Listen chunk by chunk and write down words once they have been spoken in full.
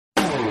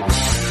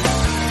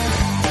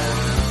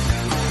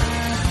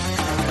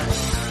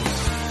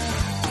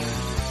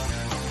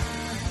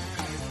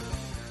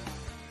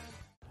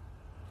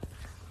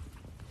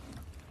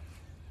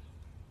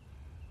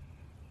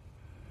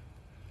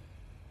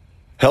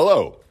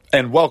Hello,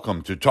 and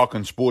welcome to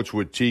Talking Sports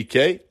with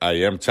TK. I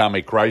am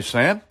Tommy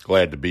Chrysan.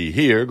 Glad to be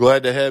here.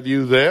 Glad to have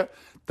you there.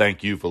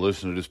 Thank you for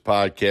listening to this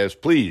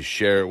podcast. Please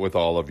share it with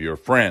all of your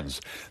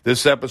friends.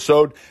 This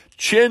episode,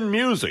 Chin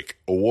Music.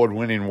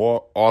 Award-winning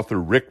author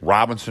Rick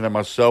Robinson and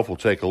myself will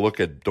take a look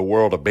at the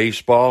world of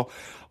baseball.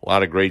 A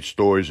lot of great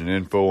stories and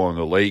info on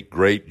the late,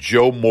 great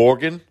Joe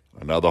Morgan.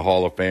 Another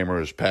Hall of Famer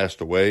has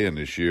passed away in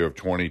this year of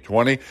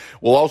 2020.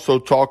 We'll also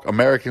talk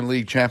American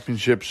League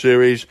Championship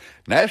Series,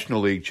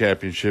 National League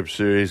Championship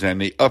Series, and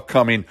the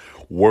upcoming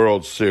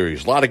World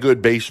Series. A lot of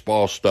good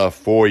baseball stuff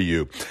for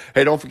you.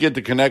 Hey, don't forget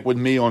to connect with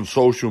me on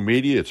social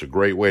media. It's a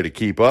great way to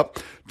keep up.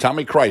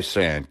 Tommy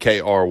Chrysan,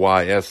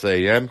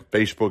 K-R-Y-S-A-N,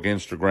 Facebook,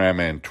 Instagram,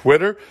 and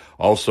Twitter.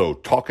 Also,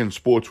 Talking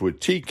Sports with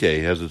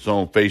TK has its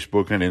own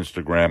Facebook and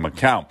Instagram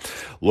account.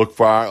 Look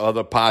for our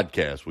other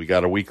podcasts. We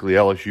got a weekly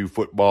LSU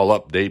football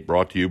update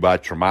brought to you by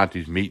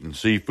Tremonti's Meat and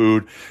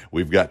Seafood.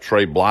 We've got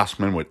Trey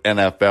Blossman with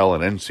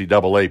NFL and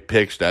NCAA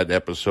picks. That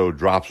episode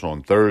drops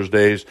on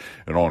Thursdays.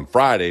 And on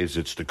Fridays,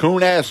 it's the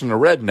Coon Ass and the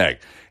Redneck.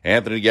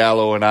 Anthony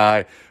Gallo and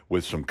I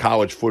with some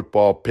college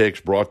football picks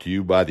brought to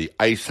you by the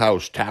Ice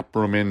House Tap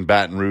Room in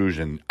Baton Rouge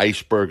and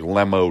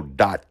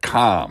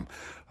iceberglemo.com.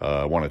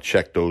 I want to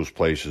check those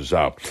places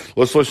out.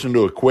 Let's listen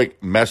to a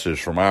quick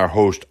message from our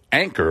host,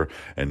 Anchor,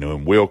 and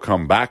then we'll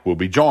come back. We'll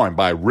be joined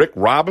by Rick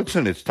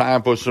Robinson. It's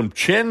time for some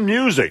Chin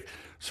Music,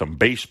 some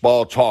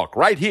baseball talk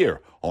right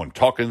here on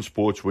Talking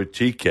Sports with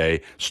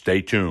TK.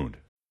 Stay tuned.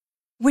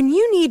 When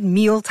you need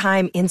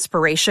mealtime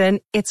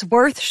inspiration, it's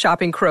worth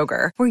shopping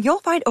Kroger, where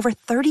you'll find over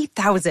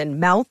 30,000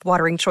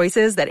 mouth-watering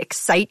choices that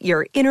excite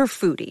your inner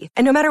foodie.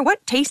 And no matter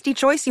what tasty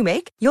choice you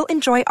make, you'll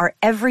enjoy our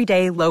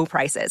everyday low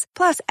prices,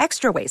 plus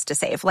extra ways to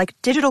save, like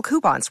digital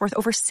coupons worth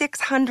over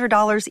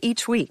 $600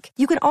 each week.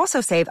 You can also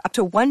save up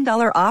to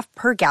 $1 off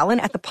per gallon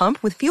at the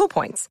pump with fuel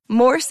points.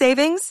 More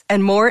savings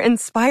and more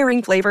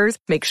inspiring flavors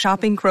make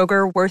shopping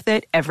Kroger worth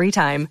it every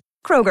time.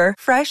 Kroger,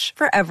 fresh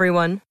for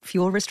everyone.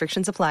 Fuel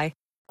restrictions apply.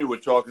 We're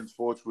talking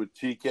sports with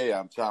TK.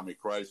 I'm Tommy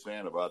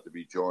Chrysan, about to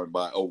be joined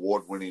by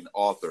award-winning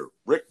author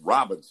Rick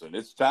Robinson.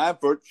 It's time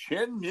for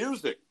Chin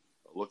Music.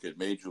 A look at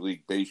Major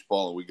League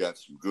Baseball, and we got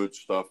some good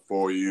stuff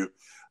for you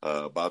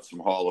about some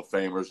Hall of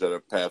Famers that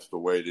have passed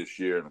away this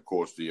year, and, of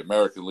course, the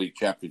American League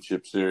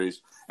Championship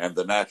Series and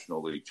the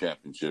National League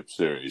Championship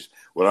Series.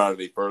 Without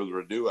any further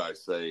ado, I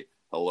say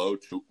hello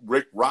to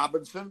Rick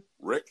Robinson.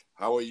 Rick,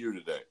 how are you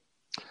today?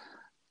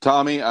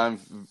 Tommy, I'm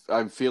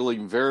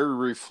feeling very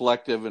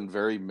reflective and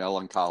very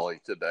melancholy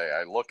today.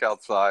 I look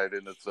outside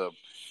and it's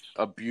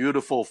a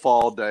beautiful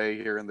fall day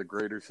here in the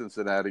greater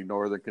Cincinnati,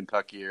 northern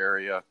Kentucky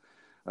area.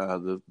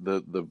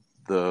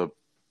 The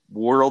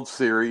World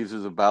Series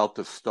is about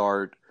to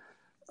start,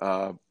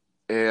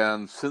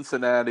 and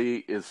Cincinnati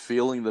is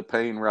feeling the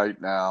pain right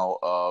now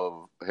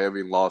of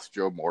having lost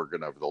Joe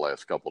Morgan over the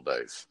last couple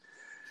days.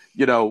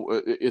 You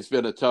know, it's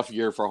been a tough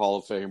year for Hall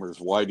of Famers: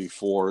 Whitey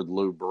Ford,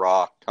 Lou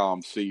Brock,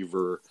 Tom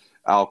Seaver,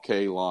 Al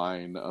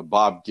Kaline,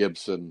 Bob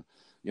Gibson.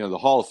 You know, the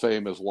Hall of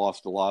Fame has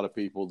lost a lot of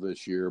people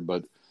this year,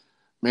 but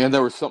man,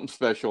 there was something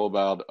special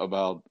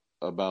about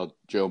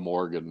Joe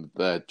Morgan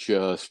that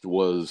just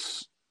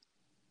was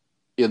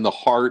in the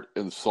heart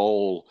and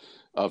soul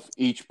of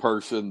each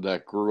person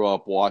that grew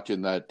up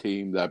watching that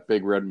team, that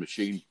Big Red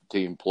Machine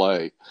team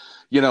play.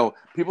 You know,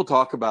 people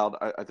talk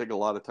about, I think a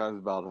lot of times,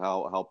 about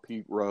how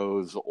Pete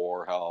Rose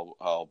or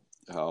how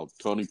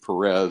Tony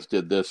Perez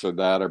did this or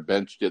that, or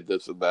Bench did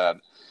this or that.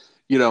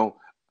 You know,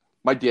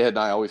 my dad and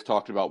I always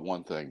talked about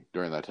one thing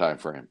during that time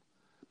frame.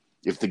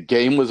 If the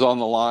game was on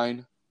the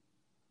line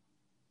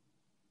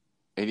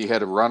and you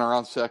had a runner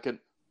on second,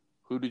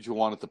 who did you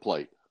want at the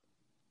plate?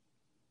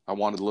 I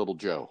wanted Little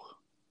Joe.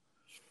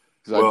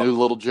 Because I knew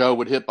Little Joe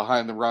would hit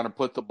behind the runner,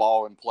 put the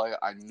ball in play.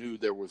 I knew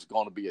there was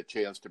going to be a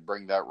chance to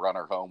bring that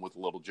runner home with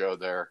Little Joe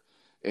there.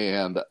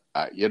 And,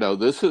 you know,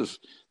 this is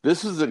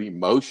an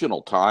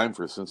emotional time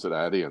for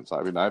Cincinnatians.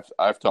 I mean,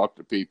 I've talked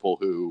to people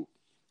who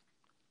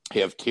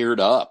have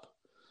teared up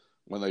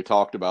when they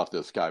talked about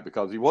this guy,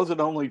 because he wasn't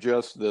only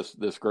just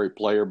this great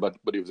player, but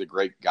he was a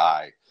great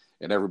guy,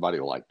 and everybody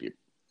liked him.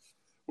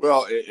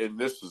 Well, and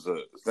this is a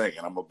thing,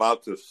 and I'm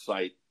about to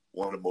cite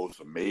one of the most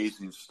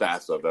amazing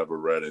stats I've ever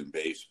read in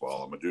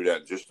baseball. I'm going to do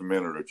that in just a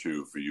minute or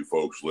two for you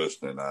folks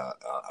listening.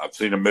 I've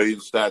seen a million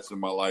stats in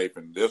my life,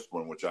 and this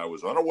one, which I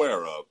was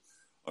unaware of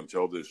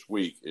until this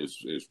week,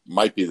 is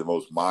might be the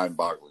most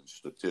mind-boggling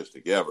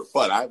statistic ever.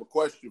 But I have a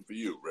question for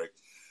you, Rick.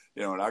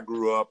 You know, and I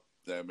grew up,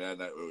 man,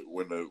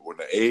 when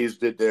the A's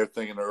did their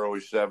thing in the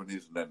early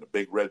 70s, and then the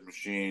Big Red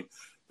Machine,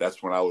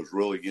 that's when I was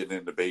really getting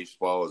into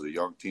baseball as a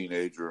young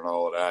teenager and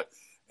all of that.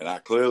 And I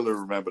clearly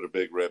remember the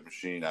Big Red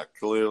Machine. I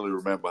clearly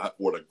remember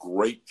what a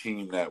great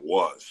team that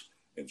was,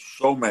 and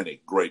so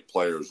many great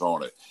players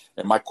on it.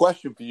 And my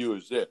question for you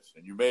is this,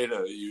 and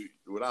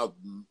without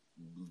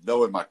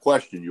knowing my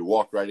question, you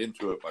walked right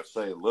into it by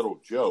saying Little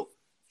Joe.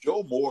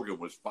 Joe Morgan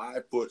was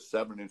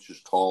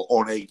 5'7" tall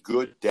on a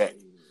good day.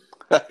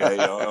 Okay,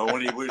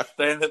 when he was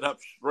standing up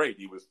straight,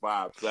 he was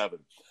 5'7".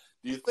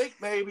 Do you think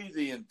maybe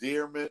the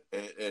endearment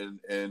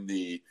and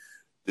the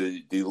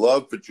the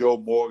love for Joe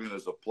Morgan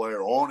as a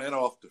player on and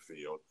off the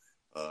field.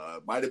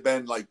 Might have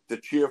been like the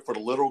cheer for the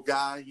little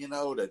guy,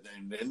 that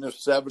in the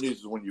 70s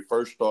is when you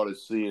first started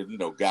seeing,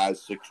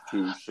 guys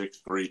 6'2",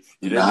 6'3".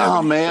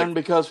 No, man,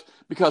 because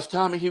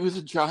Tommy, he was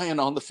a giant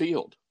on the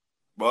field.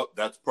 Well,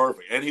 that's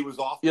perfect. And he was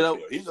off the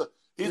field.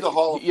 He's a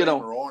Hall of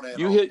Famer on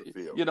and off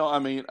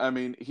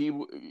the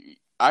field.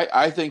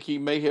 I think he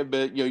may have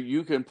been,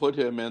 you can put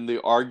him in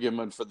the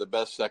argument for the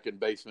best second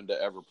baseman to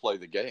ever play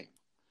the game.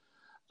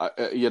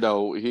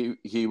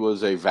 He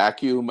was a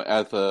vacuum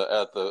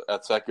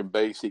at second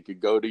base. He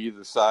could go to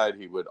either side.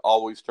 He would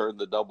always turn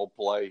the double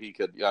play. He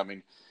could,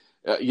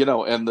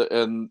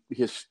 and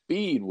his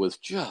speed was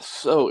just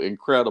so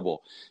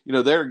incredible.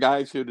 There are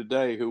guys who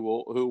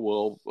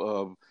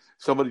will.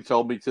 Somebody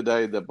told me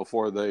today that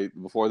before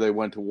they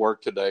went to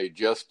work today,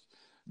 just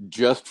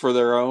for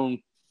their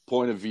own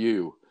point of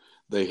view,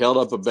 they held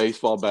up a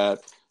baseball bat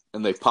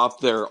and they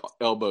popped their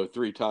elbow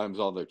 3 times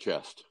on their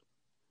chest.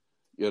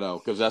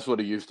 Because that's what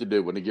he used to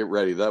do when he get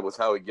ready. That was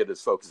how he'd get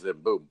his focus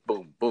in. Boom,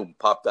 boom, boom.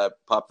 Pop that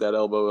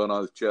elbow in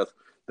on his chest.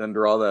 Then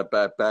draw that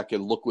bat back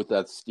and look with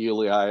that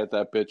steely eye at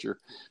that pitcher.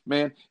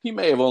 Man, he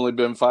may have only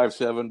been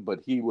 5'7",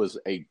 but he was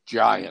a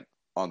giant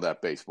on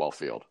that baseball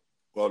field.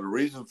 Well, the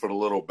reason for the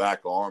little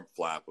back arm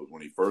flap was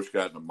when he first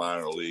got in the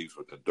minor leagues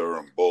with the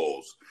Durham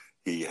Bulls,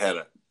 he had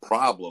a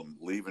problem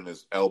leaving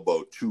his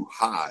elbow too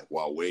high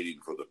while waiting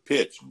for the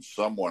pitch. And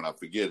someone, I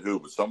forget who,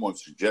 but someone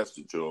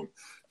suggested to him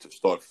to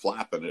start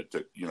flapping it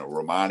to,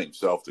 remind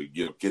himself to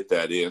get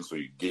that in so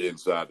you get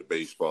inside the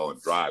baseball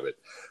and drive it.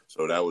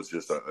 So that was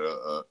just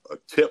a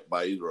tip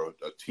by either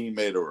a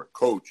teammate or a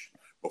coach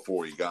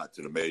before he got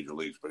to the major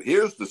leagues. But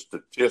here's the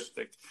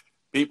statistic.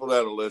 People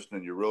that are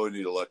listening, you really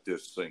need to let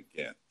this sink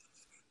in.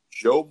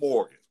 Joe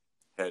Morgan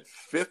had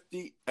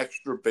 50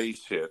 extra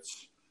base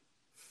hits,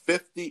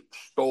 50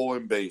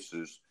 stolen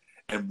bases,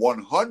 and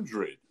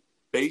 100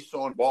 base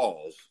on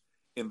balls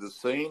in the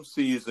same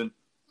season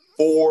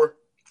 4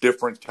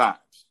 different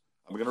times.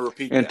 I'm going to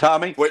repeat and that.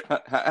 Tommy,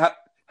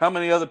 how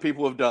many other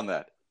people have done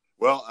that?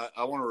 Well,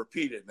 I want to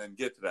repeat it and then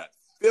get to that.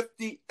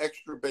 50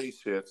 extra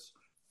base hits,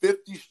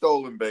 50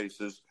 stolen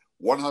bases,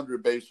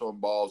 100 base on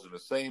balls in the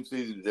same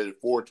season. He did it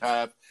 4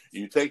 times.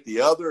 And you take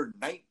the other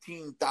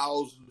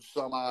 19,000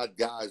 some odd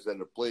guys that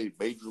have played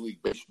Major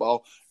League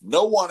Baseball,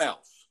 no one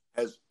else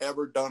has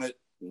ever done it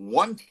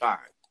 1 time.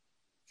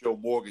 Joe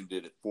Morgan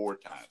did it 4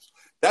 times.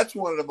 That's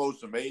one of the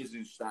most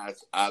amazing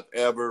stats I've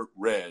ever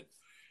read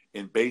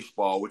in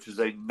baseball, which is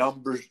a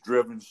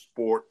numbers-driven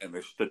sport and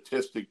a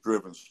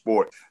statistic-driven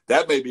sport.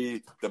 That may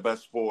be the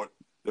best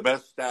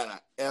stat I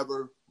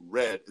ever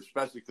read,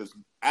 especially because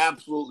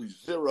absolutely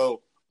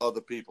 0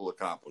 other people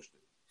accomplished it.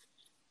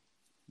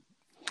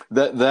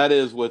 That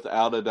is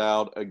without a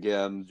doubt,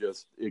 again,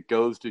 just it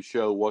goes to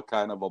show what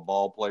kind of a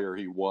ball player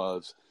he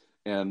was.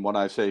 And when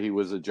I say he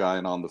was a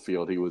giant on the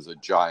field, he was a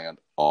giant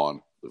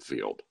on the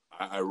field.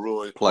 I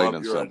really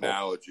love your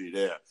analogy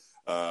there.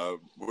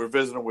 We're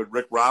visiting with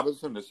Rick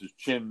Robinson. This is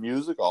Chin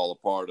Music, all a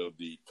part of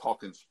the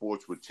Talking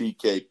Sports with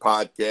TK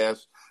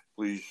podcast.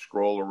 Please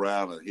scroll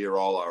around and hear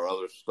all our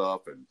other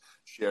stuff and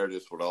share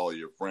this with all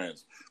your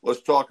friends.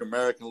 Let's talk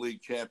American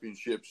League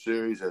Championship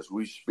Series as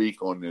we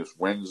speak on this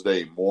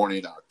Wednesday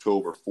morning,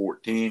 October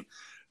 14.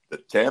 The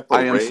Tampa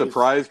Rays. I am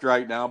surprised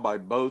right now by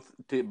both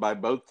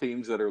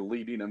teams that are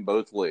leading in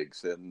both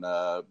leagues, and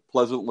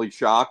pleasantly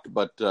shocked,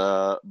 but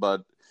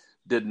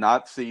did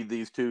not see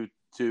these two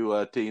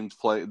teams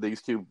play,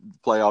 these 2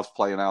 playoffs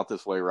playing out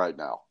this way right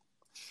now.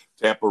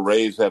 Tampa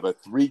Rays have a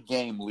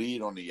 3-game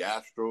lead on the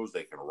Astros.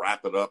 They can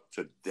wrap it up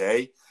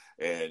today.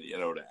 And,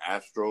 the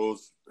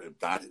Astros,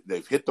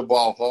 they've hit the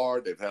ball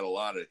hard. They've had a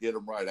lot of hit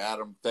them right at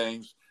them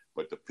things.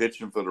 But the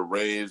pitching for the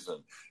Rays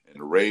and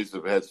the Rays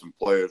have had some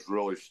players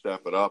really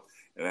step it up.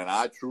 And then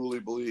I truly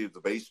believe the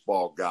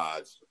baseball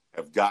gods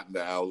have gotten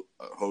to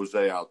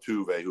Jose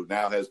Altuve, who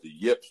now has the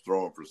yips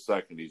throwing for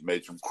second. He's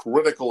made some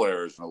critical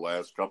errors in the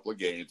last couple of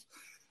games.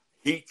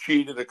 He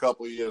cheated a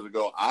couple of years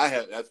ago.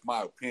 That's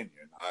my opinion.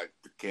 I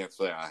can't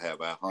say I have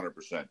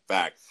 100%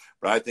 fact,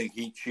 but I think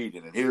he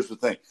cheated. And here's the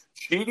thing.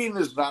 Cheating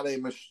is not a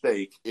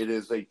mistake. It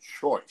is a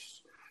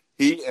choice.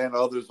 He and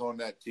others on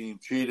that team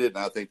cheated, and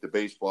I think the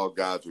baseball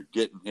gods are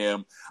getting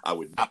him. I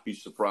would not be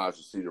surprised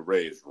to see the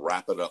Rays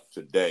wrap it up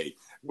today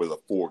with a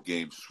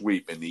 4-game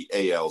sweep in the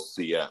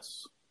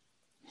ALCS.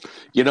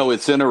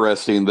 It's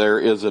interesting. There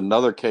is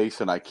another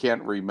case, and I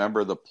can't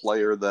remember the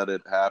player that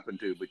it happened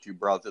to, but you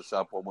brought this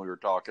up when we were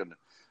talking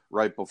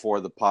right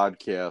before the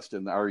podcast.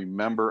 And I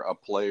remember a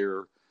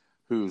player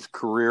whose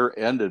career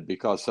ended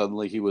because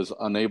suddenly he was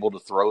unable to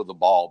throw the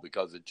ball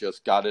because it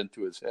just got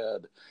into his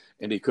head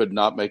and he could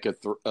not make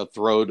a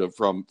throw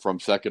from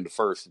second to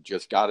first. It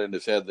just got in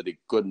his head that he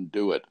couldn't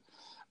do it.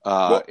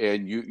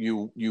 And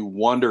you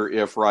wonder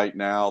if right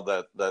now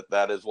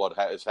that is what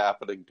is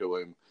happening to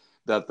him,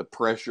 that the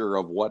pressure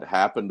of what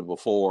happened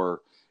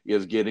before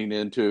is getting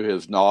into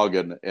his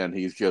noggin and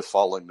he's just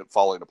falling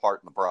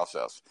apart in the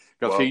process.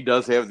 Because he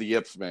does have the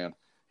yips, man.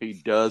 He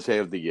does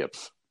have the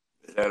yips.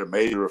 It had a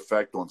major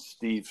effect on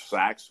Steve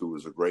Sachs, who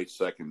was a great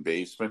second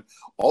baseman.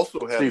 Also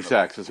had Steve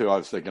Sachs is who I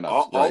was thinking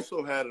of.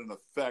 Also had an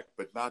effect,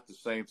 but not the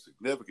same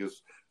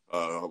significance.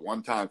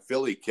 One-time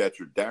Philly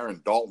catcher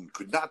Darren Daulton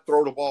could not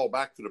throw the ball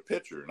back to the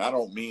pitcher, and I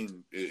don't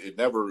mean it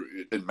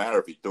didn't matter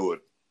if he threw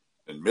it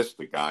and missed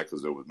the guy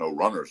because there was no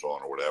runners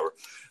on or whatever,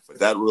 but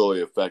that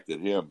really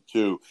affected him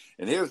too.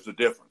 And here's the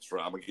difference,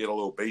 right? I'm gonna get a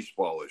little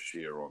baseballish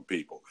here on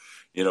people.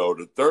 You know,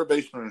 the third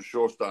baseman and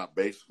shortstop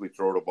basically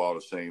throw the ball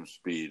the same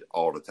speed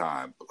all the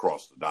time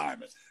across the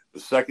diamond. The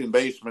second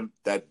baseman,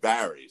 that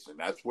varies, and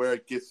that's where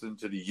it gets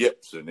into the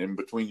yips and in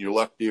between your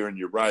left ear and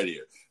your right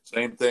ear.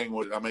 Same thing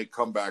with, I make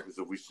comebackers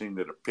if we've seen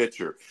that a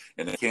pitcher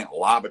and they can't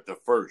lob it to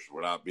first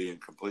without being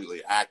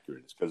completely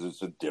accurate. It's because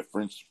it's a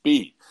different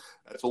speed.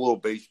 That's a little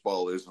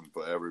baseballism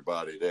for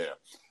everybody there.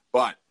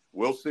 But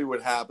we'll see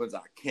what happens.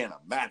 I can't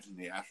imagine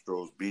the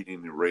Astros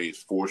beating the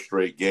Rays 4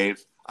 straight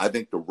games. I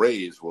think the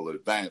Rays will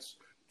advance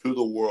to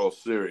the World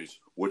Series,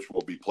 which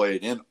will be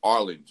played in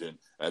Arlington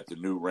at the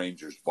new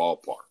Rangers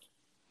ballpark.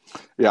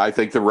 Yeah, I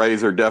think the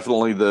Rays are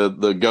definitely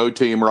the go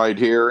team right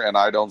here, and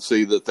I don't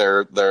see that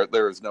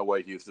there is no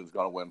way Houston's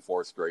going to win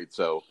 4 straight.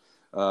 So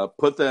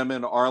put them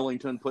in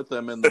Arlington, put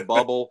them in the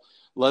bubble.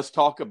 Let's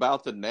talk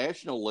about the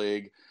National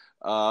League.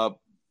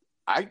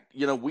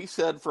 We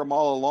said from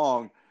all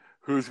along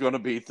who's going to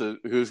beat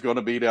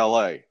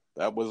LA.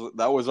 That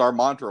was our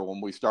mantra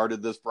when we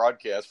started this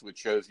broadcast, which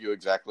shows you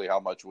exactly how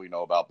much we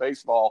know about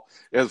baseball.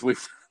 As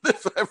we've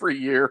this every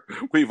year,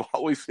 we've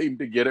always seemed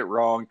to get it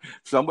wrong.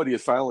 Somebody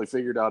has finally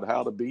figured out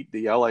how to beat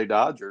the LA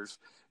Dodgers,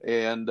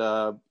 and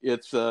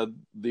it's the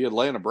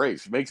Atlanta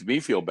Braves. It makes me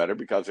feel better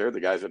because they're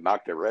the guys that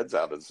knocked the Reds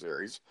out of the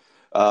series.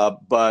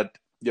 But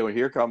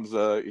here comes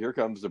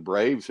the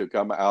Braves, who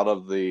come out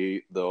of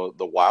the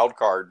wild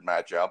card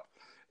matchup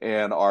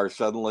and are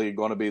suddenly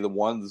going to be the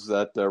ones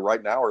that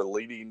right now are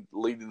leading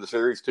the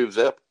series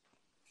 2-0.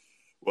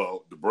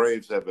 Well, the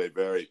Braves have a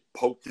very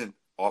potent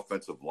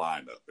offensive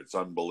lineup. It's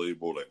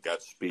unbelievable. They've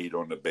got speed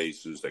on the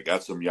bases. They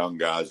got some young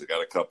guys. They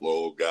got a couple of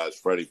old guys.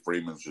 Freddie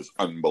Freeman's just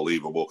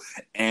unbelievable.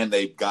 And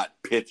they've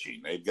got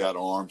pitching. They've got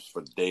arms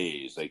for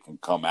days. They can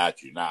come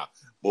at you. Now,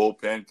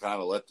 bullpen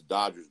kind of let the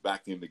Dodgers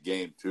back in the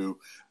game too,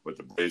 but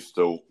the Braves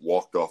still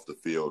walked off the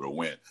field to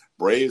win.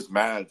 Braves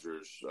manager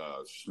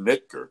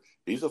Snitker,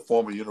 he's a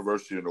former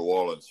University of New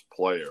Orleans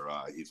player.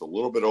 He's a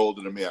little bit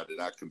older than me. I did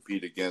not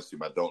compete against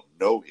him. I don't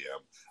know him.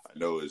 I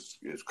know his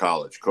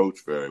college coach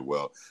very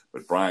well.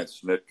 But Brian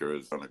Snitker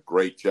has done a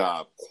great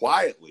job,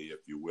 quietly, if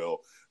you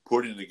will,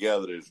 putting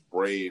together this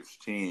Braves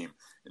team.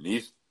 And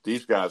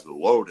these guys are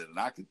loaded. And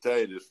I can tell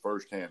you this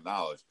firsthand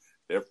knowledge.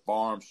 Their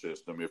farm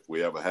system, if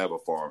we ever have a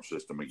farm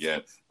system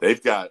again,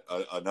 they've got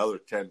another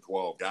 10,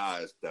 12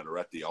 guys that are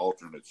at the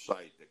alternate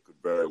site that could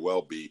very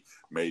well be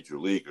major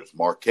leaguers.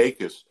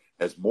 Markakis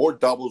has more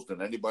doubles than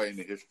anybody in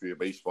the history of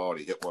baseball, and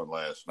he hit one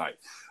last night.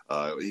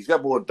 He's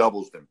got more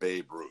doubles than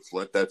Babe Ruth.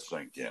 Let that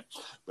sink in.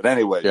 But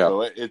anyway, yeah.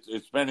 So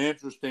it's been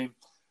interesting.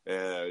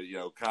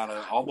 Kind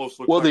of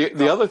almost looks well, like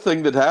the other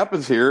thing that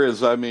happens here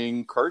is,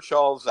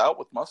 Kershaw's out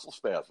with muscle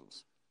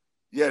spasms.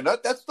 Yeah,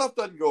 that stuff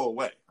doesn't go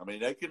away. I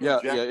mean, they can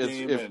inject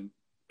him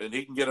and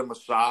he can get a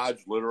massage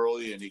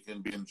literally, and he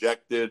can be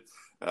injected.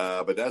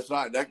 But that's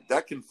not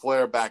that can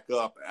flare back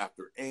up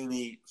after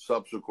any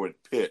subsequent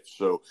pitch.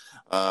 So,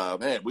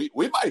 we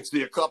might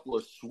see a couple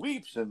of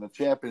sweeps in the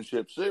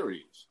championship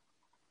series.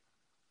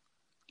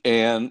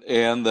 And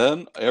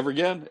then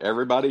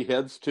everybody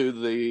heads to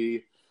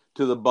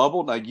the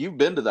bubble. Now, you've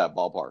been to that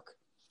ballpark.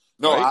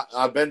 No, right?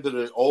 I've been to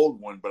the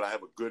old one, but I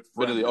have a good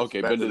friend. Been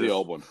to the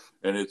old one.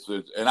 And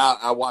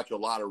I watch a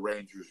lot of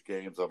Rangers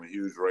games. I'm a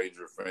huge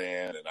Ranger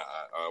fan, and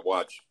I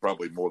watch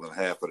probably more than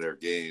half of their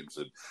games,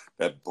 and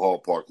that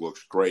ballpark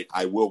looks great.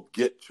 I will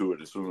get to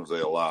it as soon as they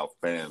allow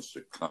fans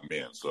to come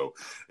in. So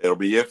it'll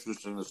be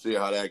interesting to see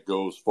how that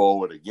goes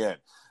forward again.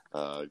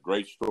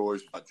 Great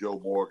stories about Joe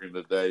Morgan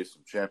today,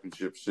 some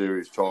championship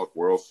series talk.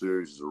 World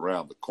Series is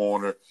around the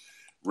corner.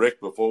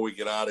 Rick, before we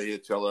get out of here,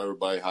 tell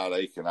everybody how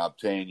they can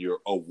obtain your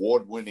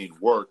award-winning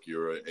work.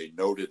 You're a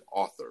noted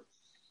author.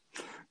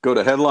 Go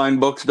to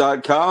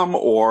headlinebooks.com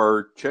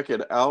or check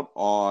it out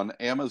on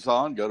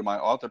Amazon. Go to my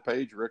author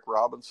page, Rick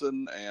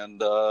Robinson,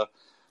 and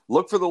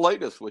look for the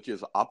latest, which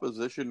is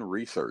Opposition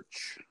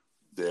Research.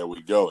 There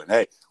we go. And,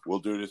 hey, we'll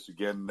do this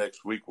again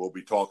next week. We'll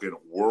be talking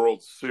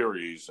World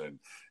Series and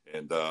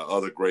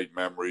other great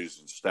memories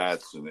and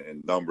stats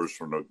and numbers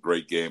from the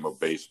great game of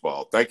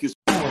baseball. Thank you